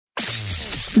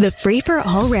The Free for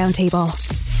All Roundtable.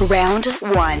 Round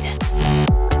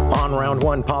 1. On round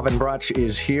 1, Pavan Bratch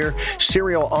is here,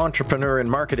 serial entrepreneur in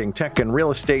marketing, tech, and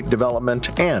real estate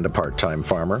development, and a part-time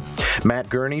farmer. Matt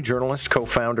Gurney, journalist,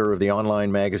 co-founder of the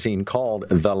online magazine called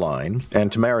The Line. And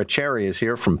Tamara Cherry is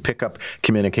here from Pickup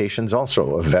Communications,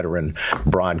 also a veteran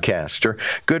broadcaster.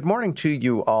 Good morning to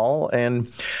you all,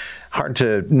 and hard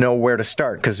to know where to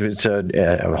start because it's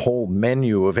a whole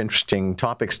menu of interesting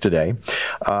topics today,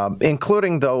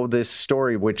 including, though, this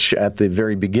story, which at the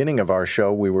very beginning of our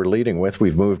show we were leading with.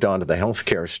 We've moved on to the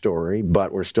healthcare story,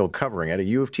 but we're still covering it. A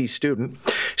U of T student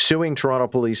suing Toronto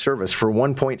Police Service for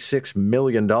 $1.6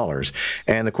 million.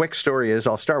 And the quick story is,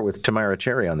 I'll start with Tamara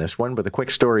Cherry on this one, but the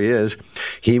quick story is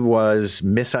he was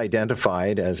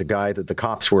misidentified as a guy that the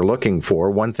cops were looking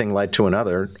for. One thing led to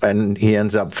another, and he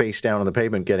ends up face down on the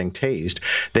pavement getting tased.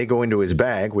 They go into his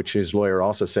bag, which his lawyer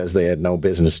also says they had no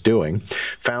business doing,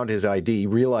 found his ID,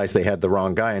 realized they had the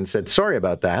wrong guy, and said, sorry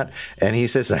about that. And he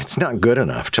says, that's not good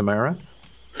enough. Tamara?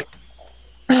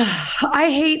 I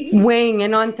hate weighing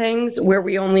in on things where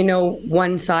we only know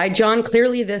one side, John.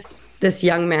 Clearly, this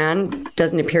young man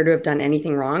doesn't appear to have done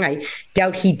anything wrong. I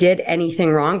doubt he did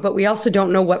anything wrong, but we also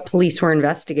don't know what police were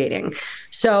investigating.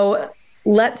 So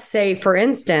let's say, for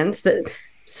instance, that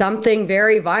something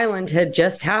very violent had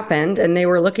just happened and they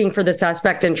were looking for the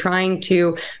suspect and trying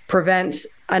to prevent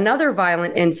another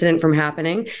violent incident from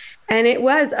happening. And it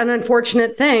was an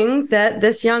unfortunate thing that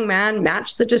this young man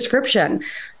matched the description.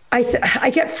 I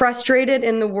get frustrated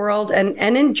in the world and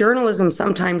in journalism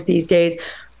sometimes these days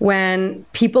when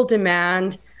people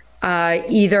demand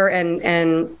either,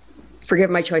 and forgive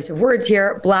my choice of words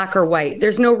here, black or white.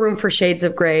 There's no room for shades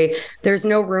of gray. There's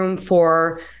no room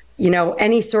for,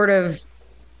 any sort of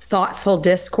thoughtful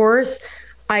discourse.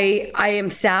 I am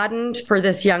saddened for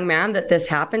this young man that this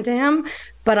happened to him,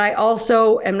 but I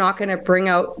also am not going to bring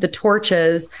out the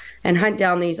torches and hunt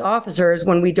down these officers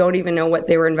when we don't even know what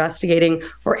they were investigating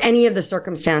or any of the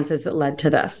circumstances that led to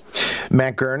this.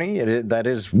 Matt Gurney, that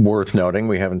is worth noting.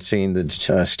 We haven't seen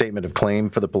the statement of claim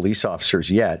for the police officers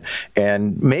yet.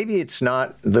 And maybe it's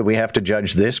not that we have to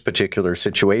judge this particular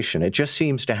situation. It just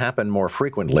seems to happen more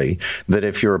frequently that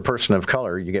if you're a person of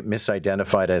color, you get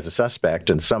misidentified as a suspect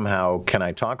and somehow, can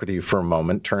I talk with you for a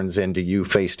moment, turns into you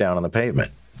face down on the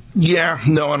pavement. Yeah,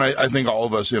 no, and I think all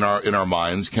of us in our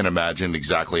minds can imagine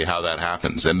exactly how that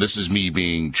happens. And this is me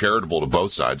being charitable to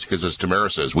both sides, because as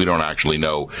Tamara says, we don't actually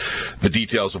know the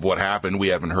details of what happened. We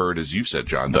haven't heard, as you said,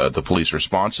 John, the police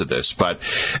response to this. But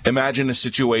imagine a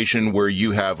situation where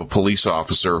you have a police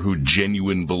officer who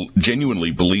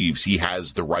genuinely believes he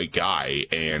has the right guy,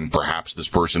 and perhaps this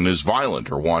person is violent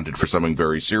or wanted for something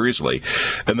very seriously.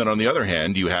 And then on the other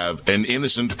hand, you have an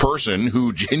innocent person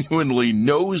who genuinely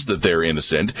knows that they're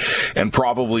innocent and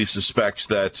probably suspects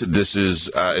that this is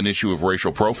an issue of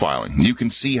racial profiling. You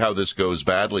can see how this goes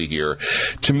badly here.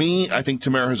 To me, I think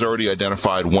Tamara has already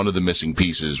identified one of the missing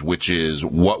pieces, which is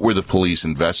what were the police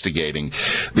investigating.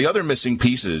 The other missing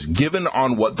pieces, given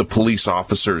on what the police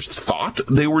officers thought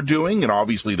they were doing, and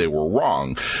obviously they were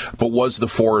wrong, but was the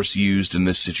force used in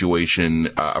this situation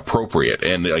appropriate?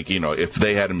 And if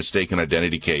they had a mistaken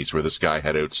identity case where this guy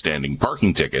had outstanding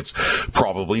parking tickets,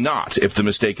 probably not. If the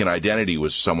mistaken identity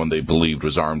was someone they believed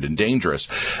was armed and dangerous,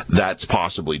 that's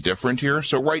possibly different here.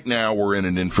 So right now we're in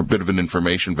a bit of an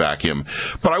information vacuum.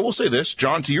 But I will say this,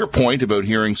 John, to your point about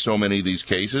hearing so many of these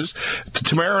cases,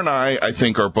 Tamara and I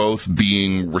think, are both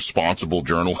being responsible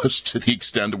journalists to the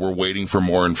extent that we're waiting for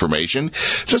more information.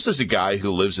 Just as a guy who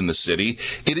lives in the city,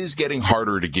 it is getting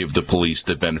harder to give the police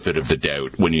the benefit of the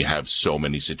doubt when you have so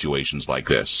many situations like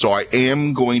this. So I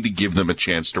am going to give them a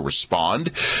chance to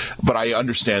respond, but I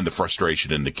understand the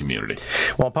frustration in the community.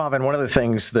 Well, Pavan, one of the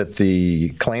things that the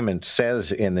claimant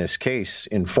says in this case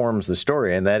informs the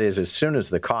story, and that is as soon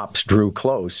as the cops drew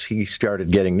close, he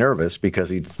started getting nervous because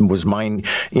he was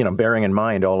bearing in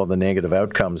mind all of the negative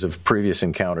outcomes of previous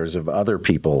encounters of other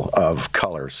people of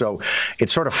color. So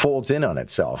it sort of folds in on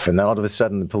itself, and then all of a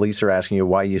sudden the police are asking you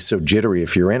why you're so jittery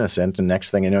if you're innocent, and next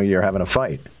thing you know, you're having a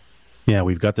fight. Yeah,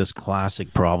 we've got this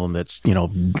classic problem that's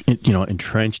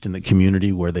entrenched in the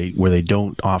community where they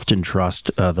don't often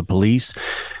trust the police.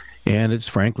 And it's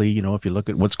frankly, if you look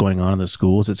at what's going on in the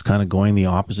schools, it's kind of going the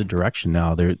opposite direction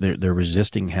now. They're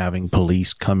resisting having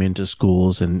police come into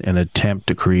schools and attempt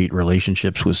to create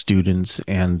relationships with students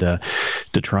and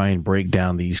to try and break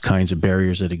down these kinds of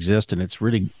barriers that exist. And it's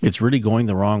really going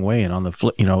the wrong way. And on the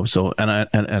flip, so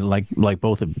and like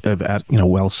both have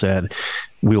well said,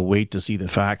 we'll wait to see the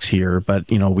facts here, but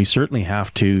we certainly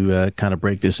have to kind of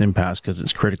break this impasse because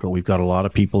it's critical. We've got a lot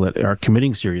of people that are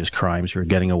committing serious crimes who are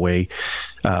getting away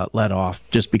let off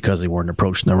just because they weren't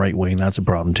approached in the right way, and that's a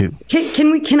problem too.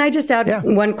 Can I just add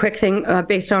one quick thing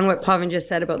based on what Pavan just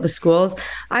said about the schools?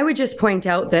 I would just point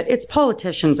out that it's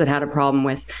politicians that had a problem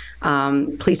with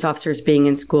police officers being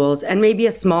in schools, and maybe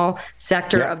a small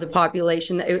sector of the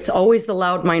population. It's always the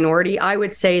loud minority. I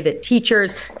would say that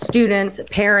teachers, students,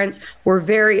 parents were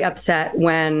very upset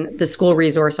when the school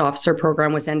resource officer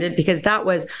program was ended, because that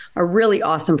was a really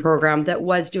awesome program that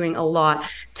was doing a lot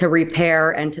to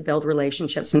repair and to build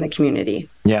relationships in the community.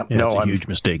 Yeah, no, it's a huge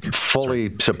mistake.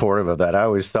 Fully supportive of that. I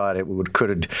always thought it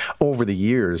could over the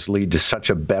years lead to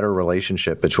such a better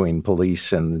relationship between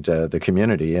police and the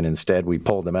community, and instead we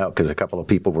pulled them out because a couple of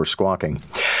people were squawking.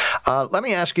 Let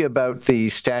me ask you about the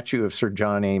statue of Sir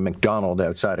John A. Macdonald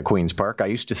outside of Queen's Park. I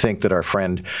used to think that our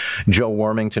friend Joe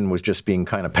Warmington was just being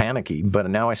kind of panicky, but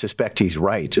now I suspect he's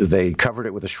right. They covered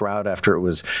it with a shroud after it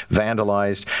was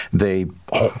vandalized. They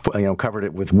covered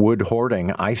it with wood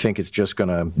hoarding. I think it's just going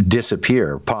to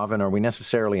disappear. Pavan, are we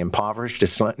necessarily impoverished?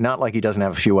 It's not like he doesn't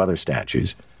have a few other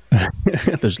statues.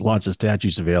 There's lots of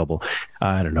statues available.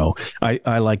 I don't know.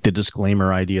 I like the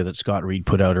disclaimer idea that Scott Reed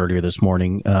put out earlier this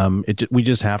morning. We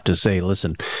just have to say,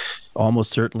 listen,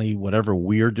 almost certainly whatever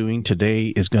we're doing today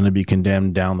is going to be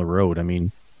condemned down the road. I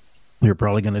mean, you're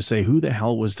probably going to say, who the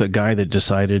hell was the guy that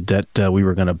decided that we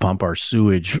were going to pump our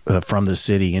sewage from the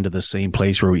city into the same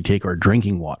place where we take our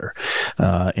drinking water?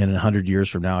 And 100 years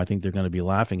from now, I think they're going to be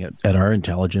laughing at our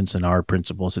intelligence and our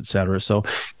principles, et cetera. So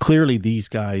clearly these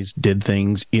guys did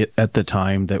things at the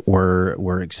time that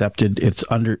were accepted. It's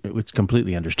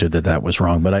completely understood that was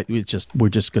wrong. But we're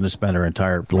just going to spend our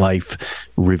entire life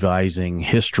revising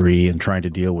history and trying to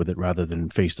deal with it rather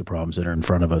than face the problems that are in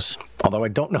front of us. Although I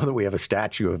don't know that we have a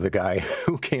statue of the guy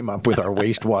who came up with our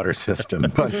wastewater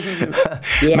system. But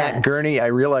yes. Matt Gurney, I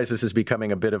realize this is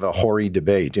becoming a bit of a hoary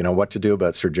debate, what to do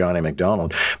about Sir John A.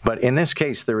 Macdonald. But in this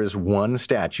case, there is one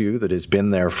statue that has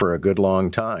been there for a good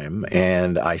long time,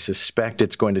 and I suspect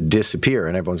it's going to disappear,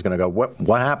 and everyone's going to go,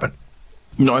 what happened?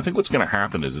 No, I think what's going to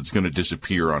happen is it's going to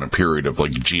disappear on a period of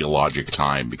geologic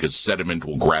time, because sediment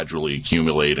will gradually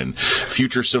accumulate and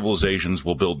future civilizations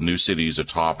will build new cities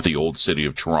atop the old city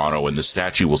of Toronto, and the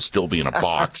statue will still be in a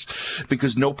box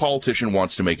because no politician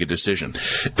wants to make a decision.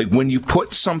 When you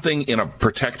put something in a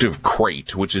protective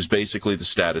crate, which is basically the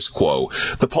status quo,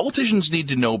 the politicians need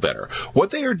to know better.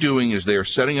 What they are doing is they are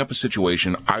setting up a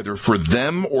situation either for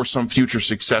them or some future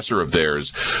successor of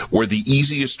theirs where the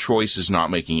easiest choice is not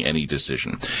making any decision.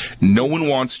 No one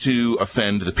wants to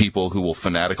offend the people who will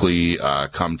fanatically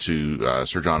come to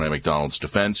Sir John A. Macdonald's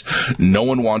defense. No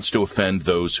one wants to offend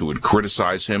those who would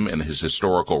criticize him and his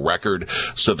historical record.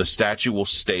 So the statue will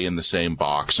stay in the same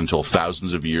box until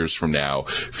thousands of years from now,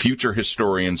 future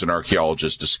historians and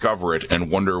archaeologists discover it and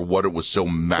wonder what it was so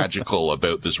magical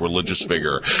about this religious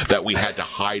figure that we had to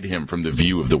hide him from the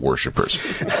view of the worshippers.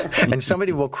 And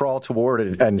somebody will crawl toward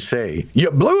it and say,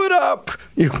 "You blew it up!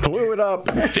 You blew it up!"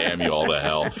 Damn you all to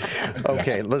hell.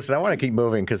 Okay, listen, I want to keep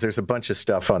moving because there's a bunch of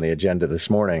stuff on the agenda this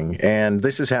morning, and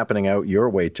this is happening out your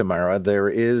way, Tamara. There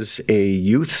is a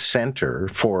youth center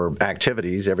for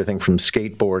activities, everything from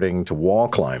skateboarding to wall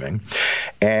climbing,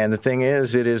 and the thing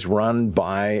is, it is run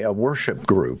by a worship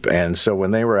group, and so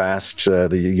when they were asked,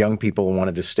 the young people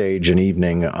wanted to stage an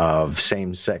evening of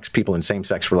same-sex people in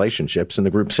same-sex relationships, and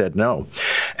the group said no.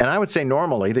 And I would say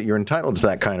normally that you're entitled to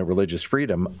that kind of religious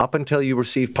freedom up until you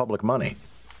receive public money.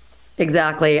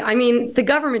 Exactly. I mean, the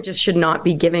government just should not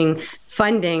be giving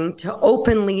funding to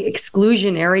openly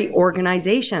exclusionary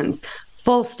organizations.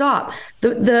 Full stop.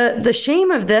 The shame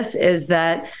of this is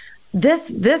that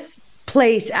this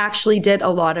place actually did a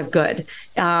lot of good.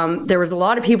 There was a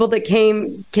lot of people that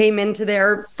came into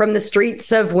there from the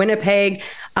streets of Winnipeg.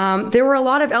 There were a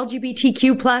lot of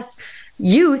LGBTQ plus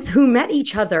youth who met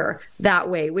each other that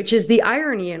way, which is the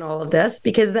irony in all of this,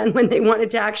 because then when they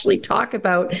wanted to actually talk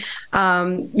about,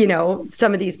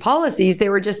 some of these policies, they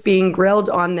were just being grilled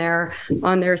on their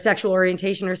sexual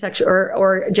orientation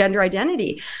or gender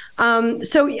identity.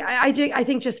 So I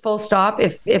think just full stop.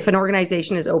 If an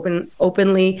organization is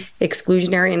openly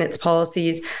exclusionary in its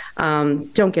policies,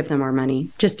 don't give them our money.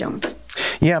 Just don't.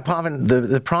 Yeah, Pavan,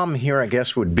 the problem here, I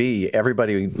guess, would be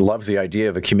everybody loves the idea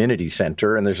of a community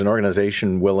center, and there's an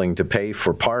organization willing to pay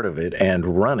for part of it and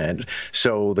run it.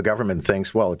 So the government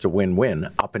thinks, well, it's a win-win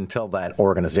up until that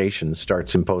organization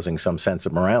starts imposing some sense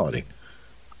of morality.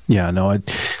 Yeah, no,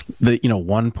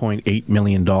 $1.8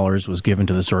 million was given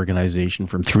to this organization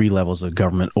from 3 levels of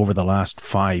government over the last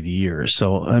 5 years.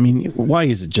 So, I mean, why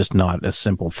is it just not a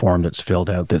simple form that's filled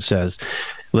out that says,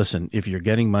 listen, if you're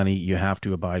getting money, you have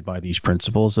to abide by these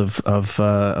principles of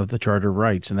the Charter of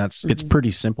Rights, and it's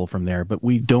pretty simple from there. But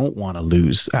we don't want to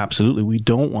lose, absolutely, we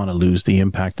don't want to lose the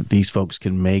impact that these folks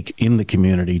can make in the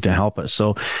community to help us.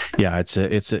 So, yeah,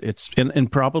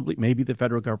 and probably maybe the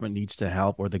federal government needs to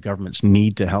help, or the governments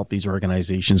need to help these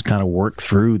organizations kind of work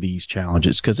through these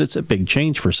challenges, because it's a big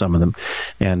change for some of them,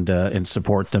 and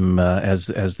support them as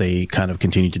they kind of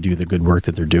continue to do the good work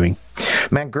that they're doing.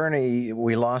 Matt Gurney,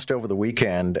 we lost over the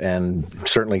weekend, and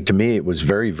certainly to me it was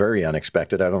very, very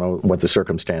unexpected. I don't know what the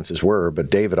circumstances were, but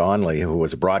David Onley, who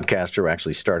was a broadcaster who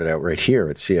actually started out right here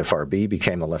at CFRB,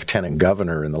 became the lieutenant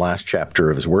governor in the last chapter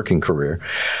of his working career,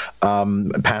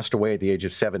 passed away at the age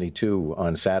of 72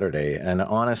 on Saturday. And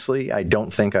honestly, I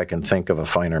don't think I can think of a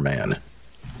finer man.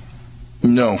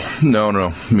 No,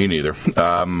 me neither.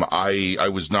 I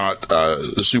was not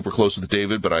super close with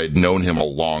David, but I had known him a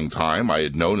long time. I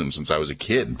had known him since I was a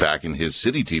kid, back in his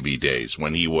City TV days,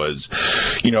 when he was,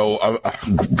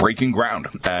 breaking ground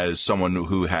as someone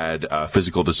who had a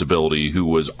physical disability, who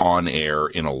was on air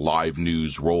in a live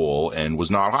news role and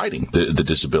was not hiding the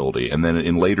disability. And then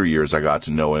in later years, I got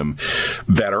to know him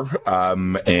better.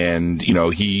 And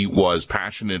he was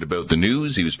passionate about the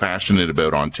news. He was passionate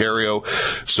about Ontario.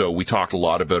 So we talked a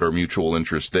lot about our mutual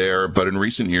interest there, but in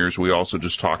recent years we also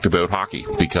just talked about hockey,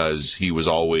 because he was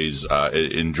always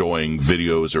enjoying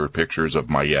videos or pictures of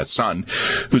my son,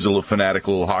 who's a little fanatic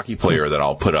little hockey player that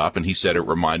I'll put up, and he said it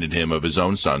reminded him of his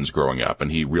own sons growing up,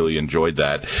 and he really enjoyed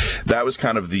that. That was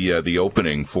kind of the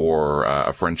opening for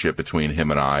a friendship between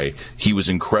him and I. He was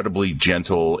incredibly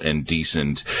gentle and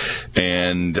decent,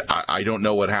 and I don't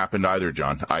know what happened either,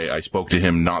 John. I spoke to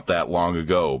him not that long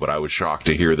ago, but I was shocked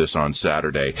to hear this on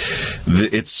Saturday.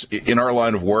 It's in our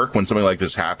line of work, when something like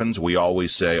this happens, we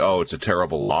always say, oh, it's a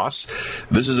terrible loss.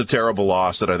 This is a terrible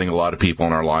loss that I think a lot of people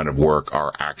in our line of work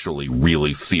are actually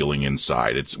really feeling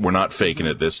inside. We're not faking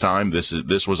it this time.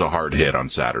 This was a hard hit on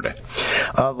Saturday.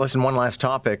 Listen, one last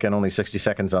topic, and only 60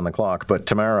 seconds on the clock, but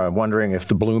Tamara, I'm wondering if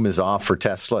the bloom is off for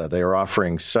Tesla. They are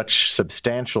offering such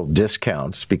substantial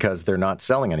discounts because they're not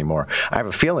selling anymore. I have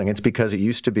a feeling it's because it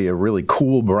used to be a really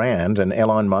cool brand, and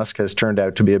Elon Musk has turned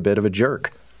out to be a bit of a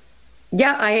jerk.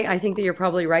 Yeah, I think that you're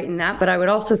probably right in that. But I would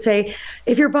also say,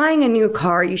 if you're buying a new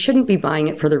car, you shouldn't be buying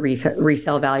it for the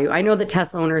resale value. I know that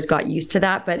Tesla owners got used to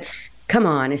that, but come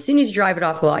on, as soon as you drive it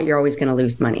off the lot, you're always going to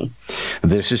lose money.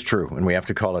 This is true, and we have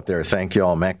to call it there. Thank you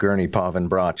all, Matt Gurney, Pavan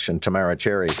Bratch, and Tamara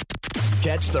Cherry.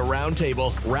 Catch the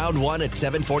Roundtable, Round 1 at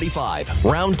 7:45,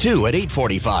 Round 2 at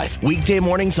 8:45. Weekday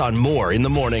mornings on More in the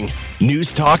Morning.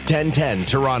 News Talk 1010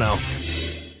 Toronto.